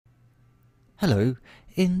Hello,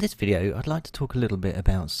 in this video I'd like to talk a little bit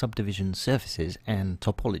about subdivision surfaces and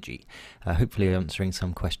topology, hopefully answering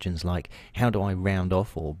some questions like how do I round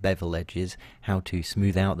off or bevel edges, how to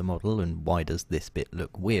smooth out the model, and why does this bit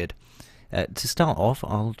look weird. To start off,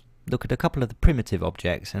 I'll look at a couple of the primitive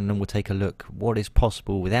objects, and then we'll take a look what is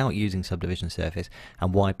possible without using subdivision surface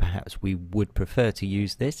and why perhaps we would prefer to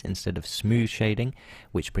use this instead of smooth shading,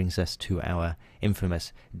 which brings us to our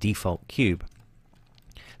infamous default cube.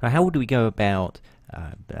 Now, how would we go about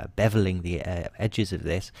beveling the edges of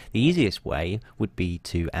this? The easiest way would be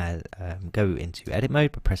to go into edit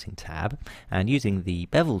mode by pressing tab, and using the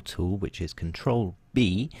bevel tool, which is Control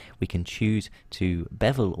B, we can choose to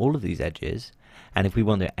bevel all of these edges. And if we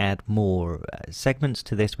want to add more segments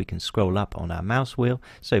to this, we can scroll up on our mouse wheel,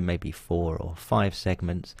 so maybe 4 or 5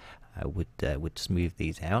 segments would smooth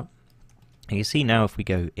these out. And you see now, if we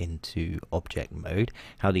go into object mode,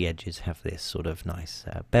 how the edges have this sort of nice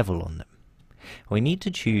bevel on them. We need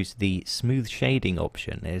to choose the smooth shading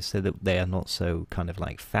option so that they are not so kind of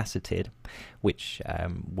like faceted, which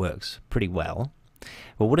works pretty well.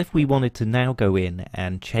 Well, what if we wanted to now go in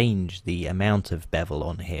and change the amount of bevel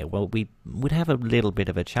on here? Well, we would have a little bit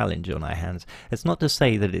of a challenge on our hands. It's not to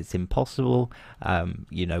say that it's impossible.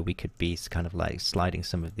 You know, we could be kind of like sliding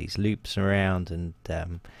some of these loops around, and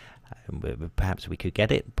perhaps we could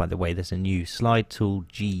get it. By the way, there's a new slide tool,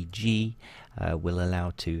 GG, will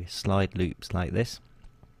allow to slide loops like this.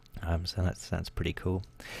 So that's pretty cool.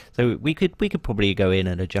 So we could probably go in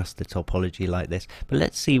and adjust the topology like this, but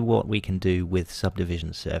let's see what we can do with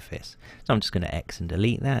subdivision surface. So I'm just going to X and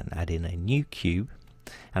delete that and add in a new cube,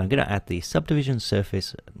 and I'm going to add the subdivision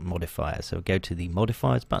surface modifier. So go to the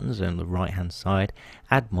modifiers buttons on the right hand side,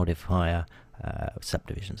 add modifier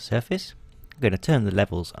subdivision surface. I'm going to turn the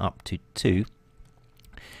levels up to 2.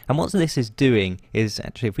 And what this is doing is,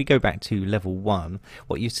 actually, if we go back to level 1,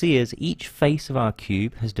 what you see is each face of our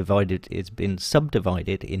cube has been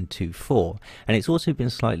subdivided into 4, and it's also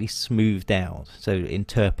been slightly smoothed out, so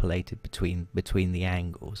interpolated between the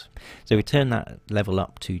angles. So we turn that level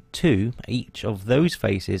up to 2. Each of those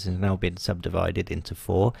faces has now been subdivided into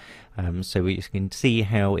 4. So we can see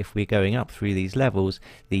how, if we're going up through these levels,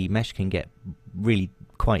 the mesh can get really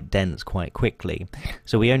quite dense quite quickly.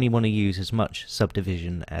 So we only want to use as much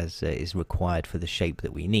subdivision as is required for the shape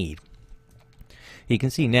that we need. You can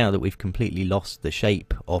see now that we've completely lost the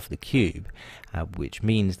shape of the cube, which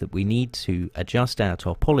means that we need to adjust our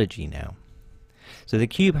topology now. So the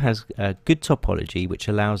cube has a good topology, which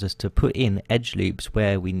allows us to put in edge loops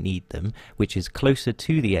where we need them, which is closer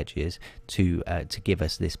to the edges to give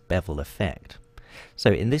us this bevel effect.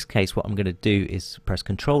 So in this case, what I'm going to do is press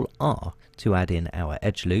Control R to add in our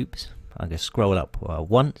edge loops. I'm going to scroll up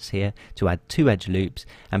once here to add 2 edge loops,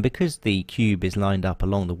 and because the cube is lined up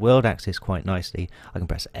along the world axis quite nicely, I can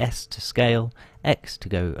press S to scale, X to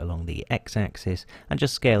go along the X axis, and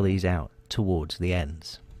just scale these out towards the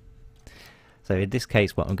ends. So in this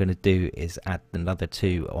case, what I'm going to do is add another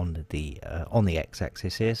 2 on the X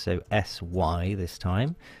axis here, so SY this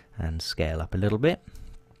time, and scale up a little bit.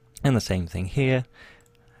 And the same thing here,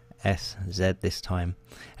 SZ this time.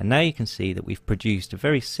 And now you can see that we've produced a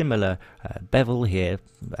very similar bevel here.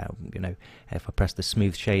 You know, if I press the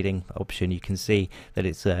smooth shading option, you can see that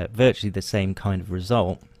it's virtually the same kind of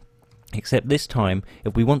result, except this time,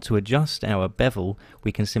 if we want to adjust our bevel,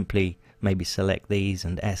 we can simply maybe select these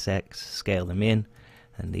and SX, scale them in,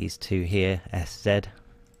 and these 2 here, SZ.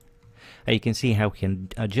 And you can see how we can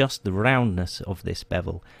adjust the roundness of this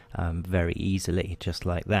bevel very easily, just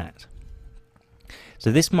like that.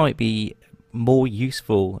 So this might be more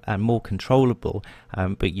useful and more controllable,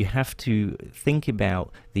 but you have to think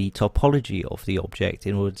about the topology of the object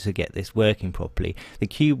in order to get this working properly. The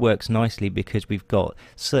cube works nicely because we've got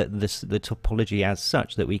the topology as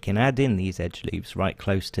such that we can add in these edge loops right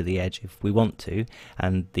close to the edge if we want to,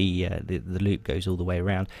 and the loop goes all the way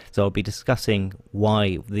around. So I'll be discussing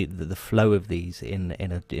why the flow of these in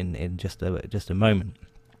just a moment.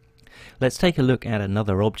 Let's take a look at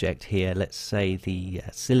another object here. Let's say the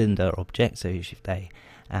cylinder object. So if I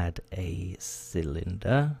add a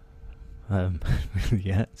cylinder,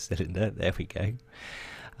 yeah, cylinder, there we go.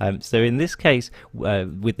 So in this case,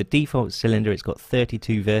 with the default cylinder, it's got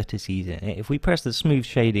 32 vertices in it. If we press the smooth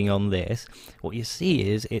shading on this, what you see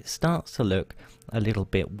is it starts to look a little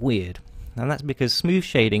bit weird. And that's because smooth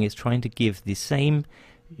shading is trying to give the same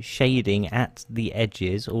shading at the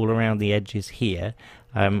edges, all around the edges here,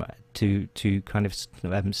 to kind of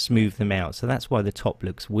smooth them out. So that's why the top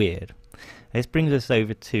looks weird. This brings us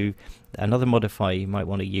over to another modifier you might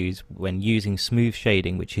want to use when using smooth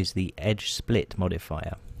shading, which is the edge split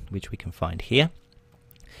modifier, which we can find here.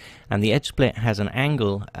 And the edge split has an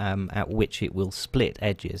angle at which it will split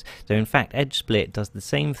edges. So in fact, edge split does the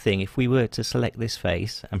same thing. If we were to select this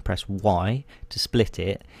face and press Y to split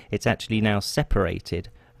it, it's actually now separated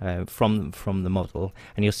from the model,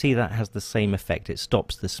 and you'll see that has the same effect. It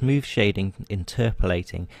stops the smooth shading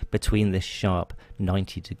interpolating between this sharp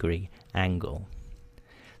 90-degree angle.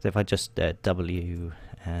 So if I just W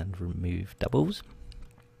and remove doubles.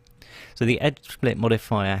 So the edge split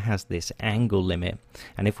modifier has this angle limit,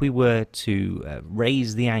 and if we were to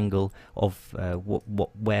raise the angle of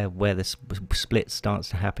where the split starts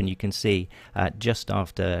to happen, you can see just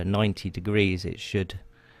after 90 degrees it should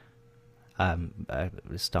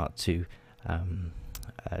start to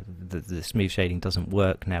the smooth shading doesn't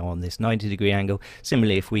work now on this 90-degree angle.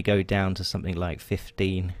 Similarly, if we go down to something like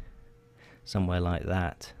 15, somewhere like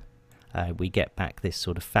that, we get back this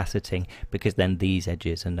sort of faceting, because then these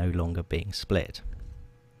edges are no longer being split.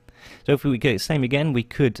 So if we get the same again, we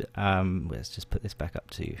could let's just put this back up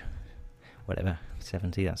to whatever,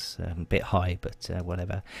 70. That's a bit high, but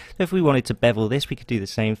whatever. So if we wanted to bevel this, we could do the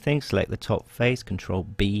same thing. Select the top face, Control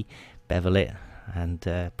B, bevel it, and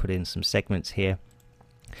put in some segments here.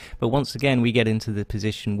 But once again, we get into the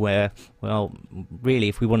position where, well, really,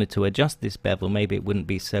 if we wanted to adjust this bevel, maybe it wouldn't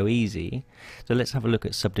be so easy. So let's have a look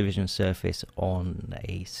at subdivision surface on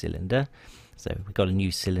a cylinder. So we've got a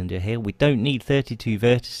new cylinder here. We don't need 32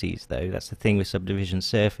 vertices though. That's the thing with subdivision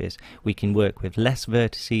surface. We can work with less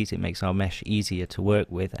vertices. It makes our mesh easier to work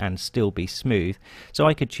with and still be smooth. So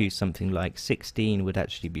I could choose something like 16 would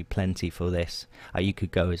actually be plenty for this. You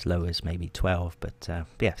could go as low as maybe 12, but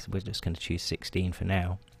yes, we're just going to choose 16 for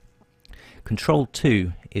now. Control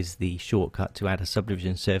 2 is the shortcut to add a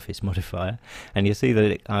subdivision surface modifier, and you'll see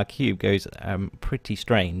that our cube goes pretty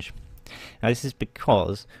strange. Now this is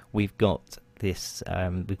because we've got this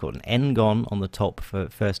we've got an n-gon on the top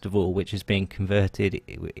first of all, which is being converted,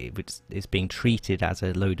 it's being treated as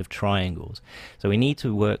a load of triangles. So we need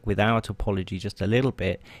to work with our topology just a little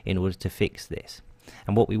bit in order to fix this.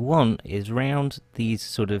 And what we want is round these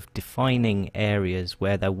sort of defining areas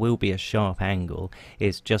where there will be a sharp angle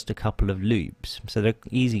is just a couple of loops. So the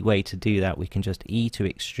easy way to do that, we can just E to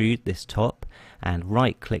extrude this top and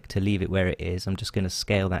right click to leave it where it is. I'm just going to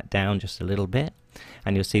scale that down just a little bit,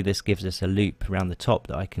 and you'll see this gives us a loop around the top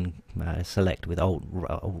that I can select with alt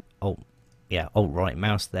right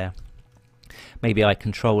mouse there. Maybe I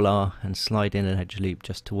Control R and slide in an edge loop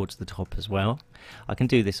just towards the top as well. I can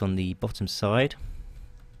do this on the bottom side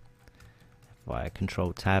via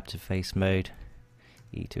Control Tab to face mode,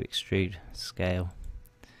 E to extrude, scale,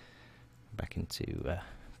 back into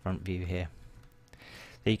front view here.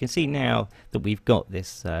 So you can see now that we've got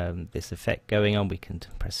this this effect going on. We can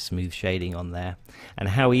press smooth shading on there, and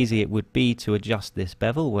how easy it would be to adjust this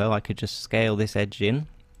bevel. Well, I could just scale this edge in,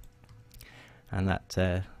 and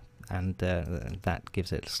that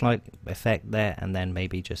gives it a slight effect there, and then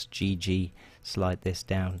maybe just GG slide this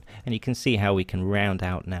down, and you can see how we can round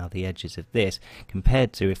out now the edges of this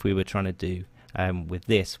compared to if we were trying to do with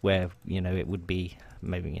this, where it would be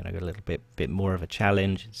maybe a little bit more of a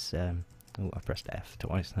challenge. It's I pressed F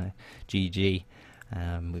twice there. GG.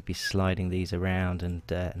 We'd be sliding these around and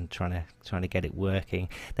trying to get it working.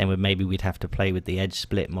 Then we'd have to play with the edge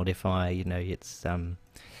split modifier. It's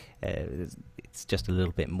just a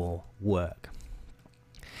little bit more work.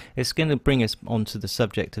 It's going to bring us onto the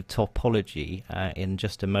subject of topology in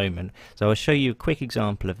just a moment. So I'll show you a quick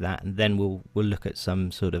example of that, and then we'll look at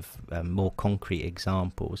some sort of more concrete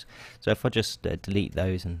examples. So if I just delete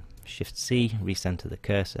those and Shift C, recenter the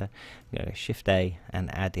cursor, go Shift A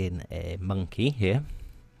and add in a monkey here.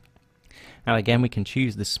 Now again, we can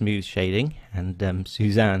choose the smooth shading, and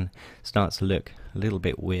Suzanne starts to look a little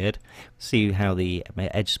bit weird. See how the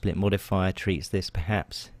edge split modifier treats this.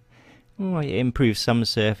 Perhaps it improves some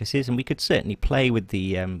surfaces, and we could certainly play with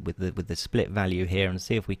the split value here and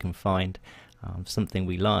see if we can find something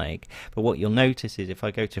we like. But what you'll notice is if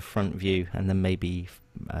I go to front view and then maybe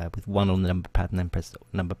with 1 on the number pad and then press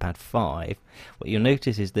number pad 5, what you'll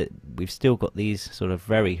notice is that we've still got these sort of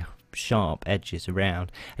very sharp edges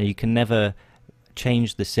around, and you can never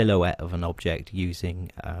change the silhouette of an object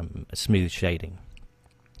using a smooth shading.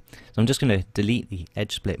 So I'm just going to delete the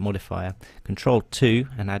edge split modifier, Control 2,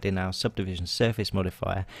 and add in our subdivision surface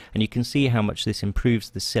modifier, and you can see how much this improves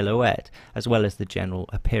the silhouette as well as the general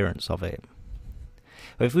appearance of it.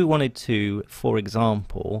 If we wanted to, for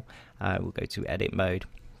example, we'll go to edit mode,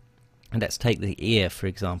 and let's take the ear for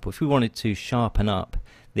example. If we wanted to sharpen up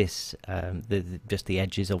this just the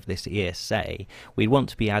edges of this ear, say, we'd want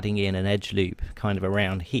to be adding in an edge loop kind of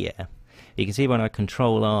around here. You can see when I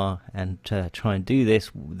Control R and try and do this,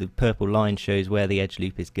 the purple line shows where the edge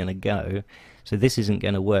loop is going to go. So this isn't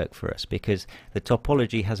going to work for us because the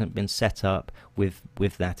topology hasn't been set up with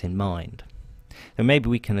that in mind. So maybe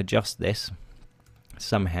we can adjust this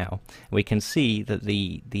somehow. We can see that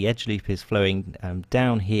the edge loop is flowing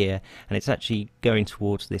down here, and it's actually going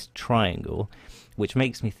towards this triangle, which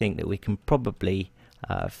makes me think that we can probably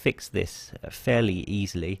fix this fairly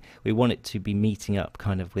easily. We want it to be meeting up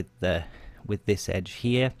kind of with this edge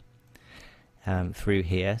here through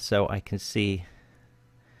here, so I can see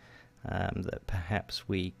that perhaps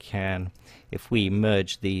we can, if we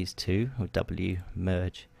merge these two, or W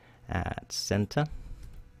merge at center,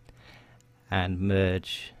 and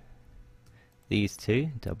merge these two,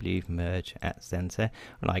 W merge at center,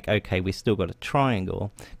 like, okay, we've still got a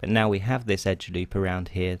triangle, but now we have this edge loop around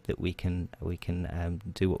here that we can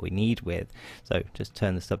do what we need with. So just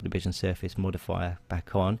turn the subdivision surface modifier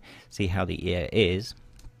back on, see how the ear is.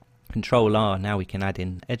 Control R, now we can add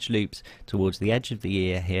in edge loops towards the edge of the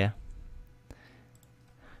ear here,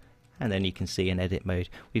 and then you can see in edit mode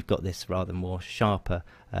we've got this rather more sharper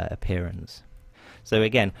appearance. So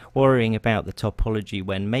again, worrying about the topology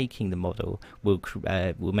when making the model will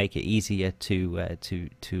make it easier to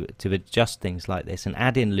adjust things like this and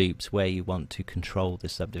add in loops where you want to control the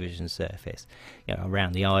subdivision surface. You know,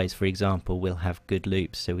 around the eyes, for example, we'll have good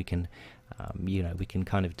loops, so we can we can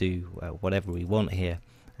kind of do whatever we want here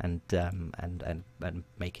and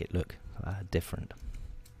make it look different.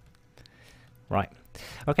 Right.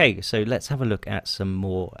 Okay, so let's have a look at some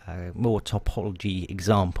more topology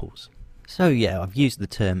examples. So yeah, I've used the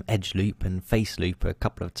term edge loop and face loop a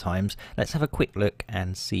couple of times. Let's have a quick look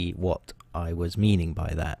and see what I was meaning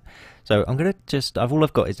by that. So I'm going to all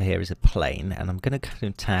I've got here is a plane, and I'm going to kind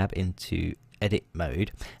of tab into edit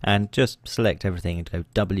mode and just select everything and go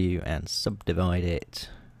W and subdivide it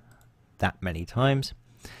that many times.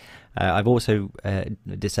 I've also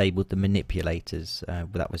disabled the manipulators,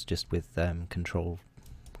 but that was just with control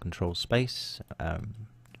space,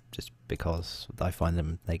 just because I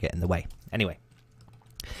find they get in the way. Anyway,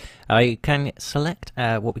 I can select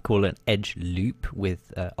what we call an edge loop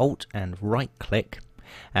with Alt and right click,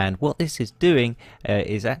 and what this is doing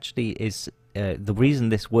is the reason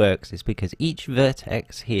this works is because each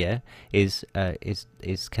vertex here is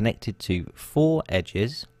connected to 4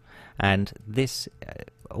 edges, and this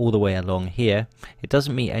all the way along here, it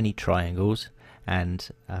doesn't meet any triangles,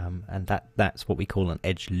 and that's what we call an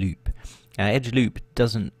edge loop. Edge loop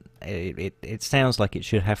doesn't. It sounds like it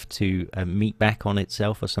should have to meet back on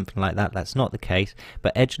itself or something like that. That's not the case,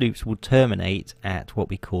 but edge loops will terminate at what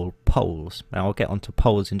we call poles. Now I'll get onto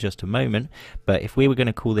poles in just a moment, but if we were going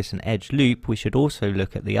to call this an edge loop, we should also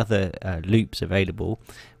look at the other loops available,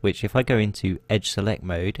 which if I go into edge select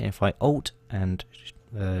mode, and if I Alt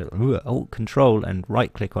Control and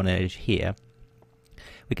right click on an edge here,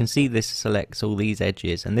 we can see this selects all these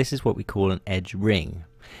edges, and this is what we call an edge ring.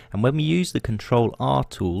 And when we use the Control R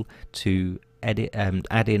tool to add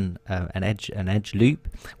in an edge loop,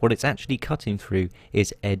 what it's actually cutting through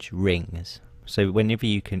is edge rings. So whenever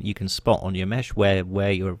you can spot on your mesh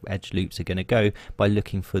where your edge loops are going to go by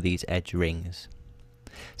looking for these edge rings.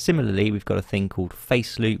 Similarly, we've got a thing called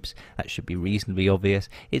face loops. That should be reasonably obvious.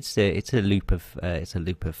 It's a loop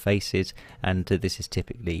of faces, and this is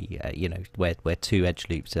typically where 2 edge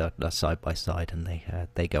loops are side by side, and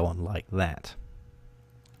they go on like that.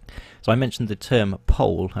 So I mentioned the term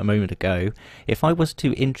pole a moment ago. If I was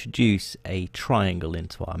to introduce a triangle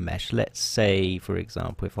into our mesh, let's say, for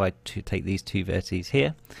example, if I take these 2 vertices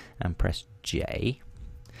here and press J,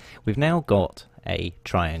 we've now got a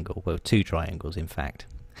triangle, well, 2 triangles in fact.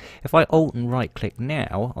 If I Alt and right click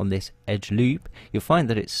now on this edge loop, you'll find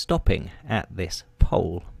that it's stopping at this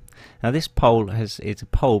pole. Now this pole it's a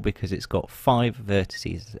pole because it's got 5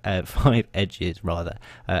 vertices, 5 edges rather,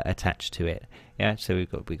 attached to it. Yeah, so we've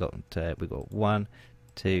got 1,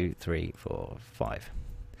 2, 3, 4, 5.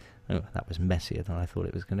 Oh, that was messier than I thought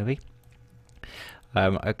it was going to be.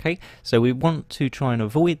 Okay, so we want to try and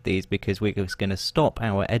avoid these because we're just going to stop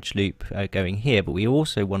our edge loop going here, but we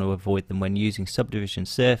also want to avoid them when using subdivision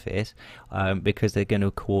surface because they're going to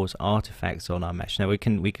cause artifacts on our mesh. Now we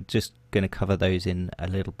could just going to cover those in a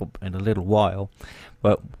little while,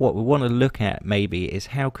 but what we want to look at maybe is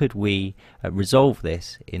how could we resolve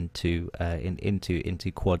this into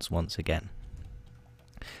quads once again.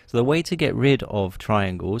 So the way to get rid of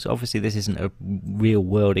triangles, obviously this isn't a real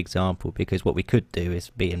world example because what we could do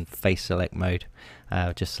is be in face select mode,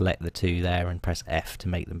 just select the 2 there and press F to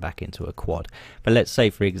make them back into a quad. But let's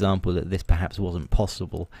say for example that this perhaps wasn't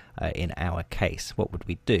possible in our case. What would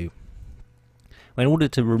we do? In order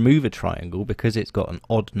to remove a triangle, because it's got an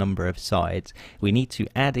odd number of sides, we need to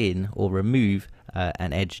add in or remove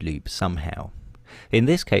an edge loop somehow. In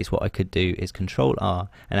this case, what I could do is Control R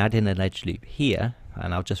and add in an edge loop here,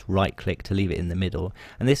 and I'll just right click to leave it in the middle,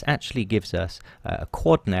 and this actually gives us a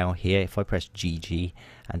quad now here. If I press GG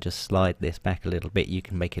and just slide this back a little bit, you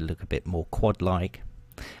can make it look a bit more quad like,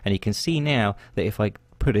 and you can see now that if I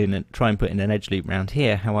try and put in an edge loop around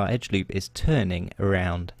here, how our edge loop is turning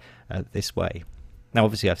around this way. Now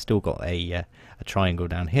obviously I've still got a triangle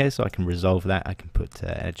down here, so I can resolve that. I can put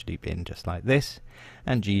edge loop in just like this,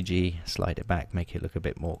 and GG, slide it back, make it look a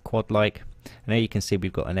bit more quad-like. And now you can see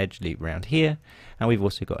we've got an edge loop around here, and we've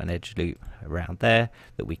also got an edge loop around there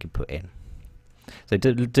that we can put in. So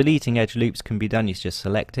deleting edge loops can be done. You just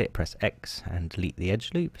select it, press X, and delete the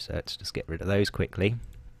edge loop. So let's just get rid of those quickly.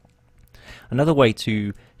 Another way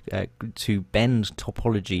to bend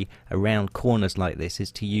topology around corners like this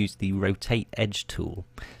is to use the rotate edge tool.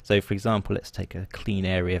 So for example, let's take a clean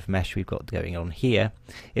area of mesh we've got going on here.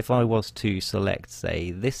 If I was to select,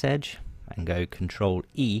 say, this edge and go Control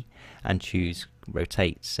E and choose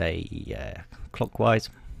rotate, say, clockwise,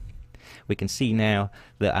 we can see now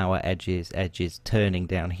that our edge is turning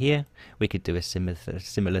down here. We could do a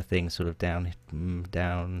similar thing sort of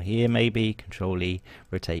down here maybe, Control E,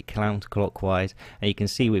 rotate counterclockwise, and you can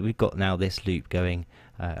see we've got now this loop going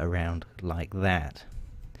around like that.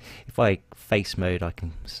 If I face mode, I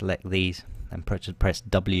can select these and press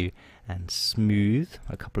W and smooth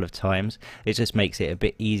a couple of times. It just makes it a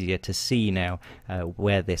bit easier to see now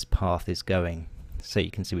where this path is going. So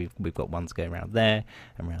you can see we've got ones going around there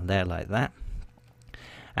and around there like that.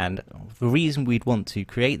 And the reason we'd want to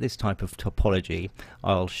create this type of topology,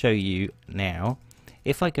 I'll show you now.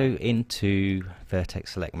 If I go into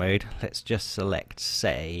vertex select mode, let's just select,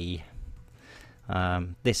 say,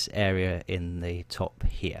 this area in the top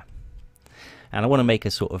here. And I want to make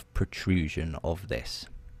a sort of protrusion of this.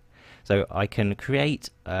 So I can create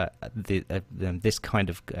this kind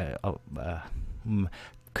of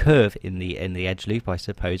curve in the edge loop, I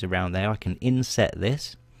suppose, around there. I can inset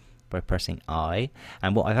this by pressing I,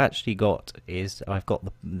 and what I've actually got is I've got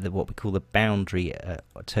the what we call the boundary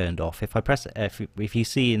turned off. If I press if you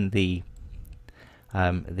see in the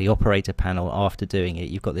operator panel after doing it,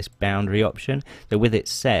 you've got this boundary option. So with it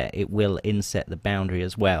set, it will inset the boundary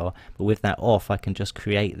as well, but with that off, I can just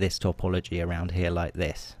create this topology around here like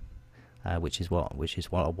this, which is what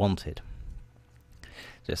I wanted.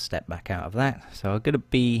 Just step back out of that. So I'm going to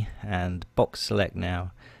be and box select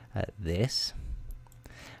now this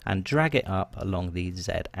and drag it up along the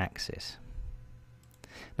Z axis.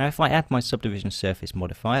 Now if I add my subdivision surface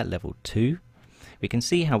modifier at level 2, we can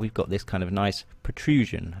see how we've got this kind of nice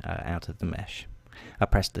protrusion out of the mesh. I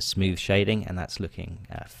press the smooth shading and that's looking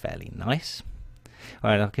fairly nice.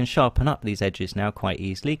 Alright, I can sharpen up these edges now quite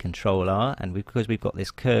easily, Control R, and because we've got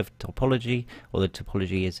this curved topology, or the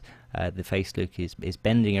topology is the face loop is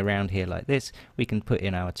bending around here like this, we can put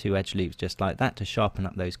in our two edge loops just like that to sharpen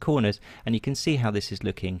up those corners, and you can see how this is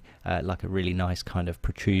looking like a really nice kind of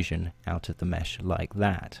protrusion out of the mesh like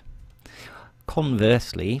that.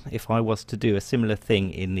 Conversely, if I was to do a similar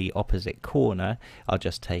thing in the opposite corner, I'll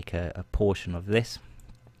just take a portion of this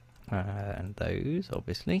and those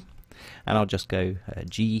obviously, and I'll just go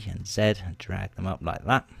G and Z and drag them up like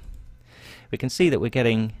that. We can see that we're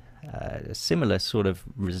getting a similar sort of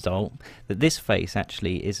result, that this face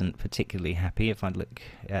actually isn't particularly happy. If I look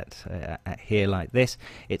at here like this,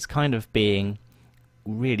 it's kind of being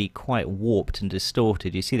really quite warped and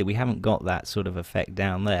distorted. You see that we haven't got that sort of effect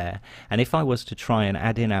down there, and if I was to try and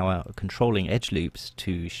add in our controlling edge loops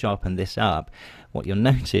to sharpen this up, what you'll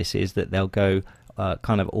notice is that they'll go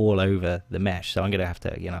kind of all over the mesh. So I'm going to have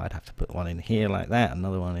to, I'd have to put one in here like that,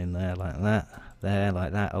 another one in there like that, there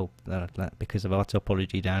like that. Oh, because of our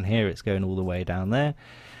topology down here, it's going all the way down there.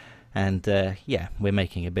 And yeah, we're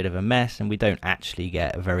making a bit of a mess, and we don't actually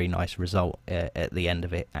get a very nice result at the end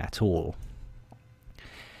of it at all.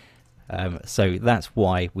 So that's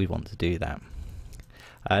why we want to do that.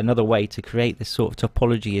 Another way to create this sort of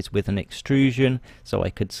topology is with an extrusion. So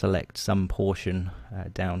I could select some portion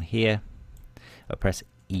down here. I press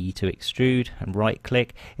E to extrude and right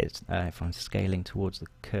click. It's if I'm scaling towards the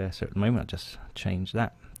cursor at the moment, I'll just change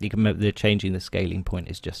that. You can changing the scaling point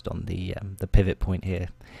is just on the pivot point here.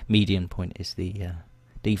 Median point is the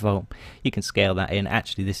default. You can scale that in.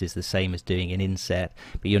 Actually, this is the same as doing an inset,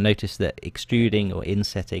 but you'll notice that extruding or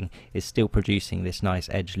insetting is still producing this nice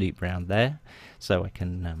edge loop around there. So I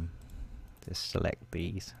can just select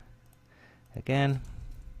these again,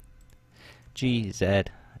 G, Z,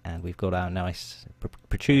 and we've got our nice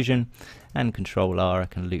protrusion, and Control R, I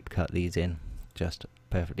can loop cut these in just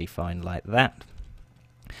perfectly fine like that.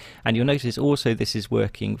 And you'll notice also this is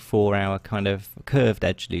working for our kind of curved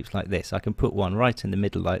edge loops like this. I can put one right in the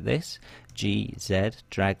middle like this, G, Z,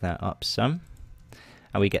 drag that up some,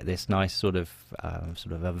 and we get this nice sort of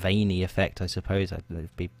a veiny effect, I suppose.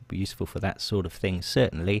 It'd be useful for that sort of thing,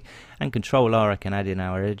 certainly. And Control R, I can add in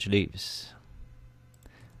our edge loops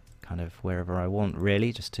kind of wherever I want,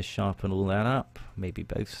 really, just to sharpen all that up, maybe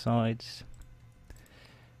both sides.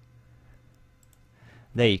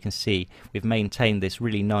 There you can see we've maintained this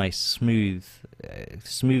really nice smooth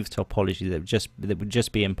topology that would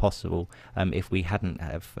just be impossible if we hadn't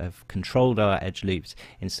have controlled our edge loops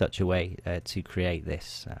in such a way to create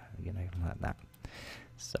this, you know, like that.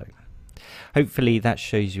 So hopefully that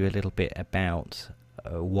shows you a little bit about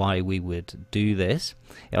why we would do this.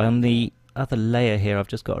 On the other layer here, I've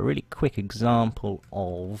just got a really quick example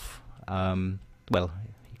of well,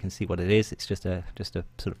 can see what it is. It's just a sort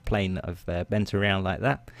of plane that I've bent around like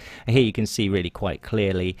that. And here you can see really quite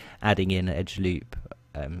clearly adding in edge loop,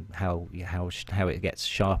 how it gets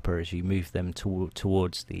sharper as you move them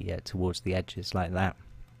towards the edges like that.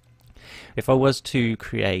 If I was to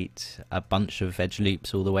create a bunch of edge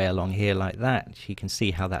loops all the way along here like that, you can see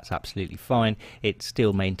how that's absolutely fine. It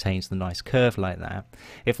still maintains the nice curve like that.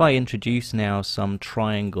 If I introduce now some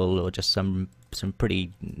triangle or just some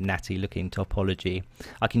pretty natty looking topology,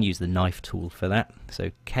 I can use the knife tool for that. So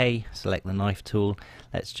K, select the knife tool.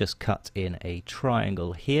 Let's just cut in a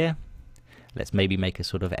triangle here. Let's maybe make a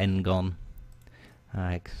sort of n-gon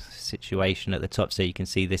situation at the top, so you can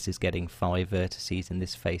see this is getting 5 vertices in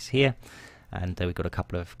this face here, and we've got a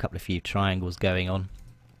couple of few triangles going on.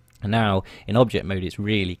 And now in object mode it's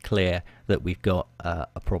really clear that we've got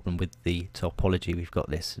a problem with the topology. We've got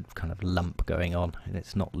this kind of lump going on, and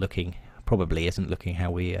it's not looking, probably isn't looking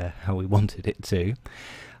how we wanted it to.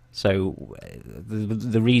 So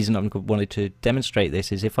the reason I wanted to demonstrate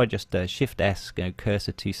this is if I just Shift S, go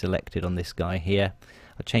cursor to selected on this guy here,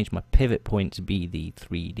 I change my pivot point to be the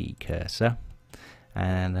 3D cursor,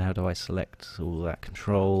 and how do I select all that?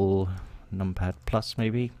 Control numpad plus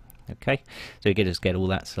maybe. Okay, so you can just get all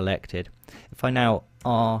that selected. If I now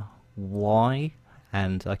RY,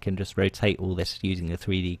 and I can just rotate all this using the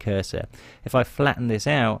 3D cursor. If I flatten this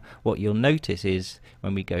out, what you'll notice is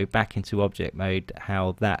when we go back into object mode,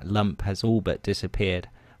 how that lump has all but disappeared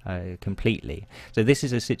completely. So this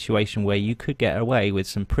is a situation where you could get away with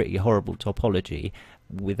some pretty horrible topology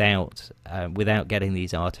without getting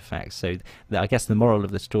these artifacts. So I guess the moral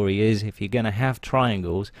of the story is, if you're going to have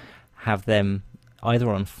triangles, have them either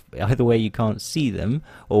where you can't see them,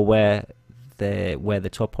 or where the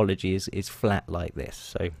topology is flat like this.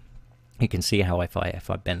 So you can see how if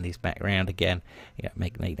I bend these back around again, you know,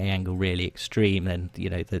 make the angle really extreme, then you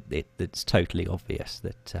know that it's totally obvious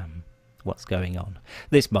that what's going on.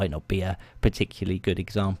 This might not be a particularly good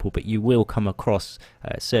example, but you will come across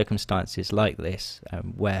circumstances like this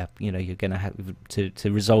where you know you're going to have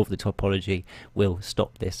to resolve the topology will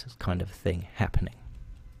stop this kind of thing happening.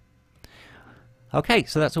 Okay,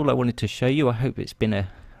 so that's all I wanted to show you. I hope it's been a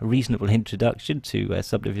reasonable introduction to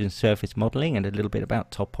subdivision surface modeling and a little bit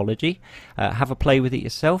about topology. Have a play with it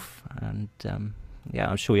yourself, and yeah,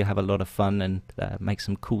 I'm sure you'll have a lot of fun and make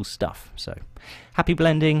some cool stuff. So happy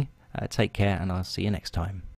blending, take care, and I'll see you next time.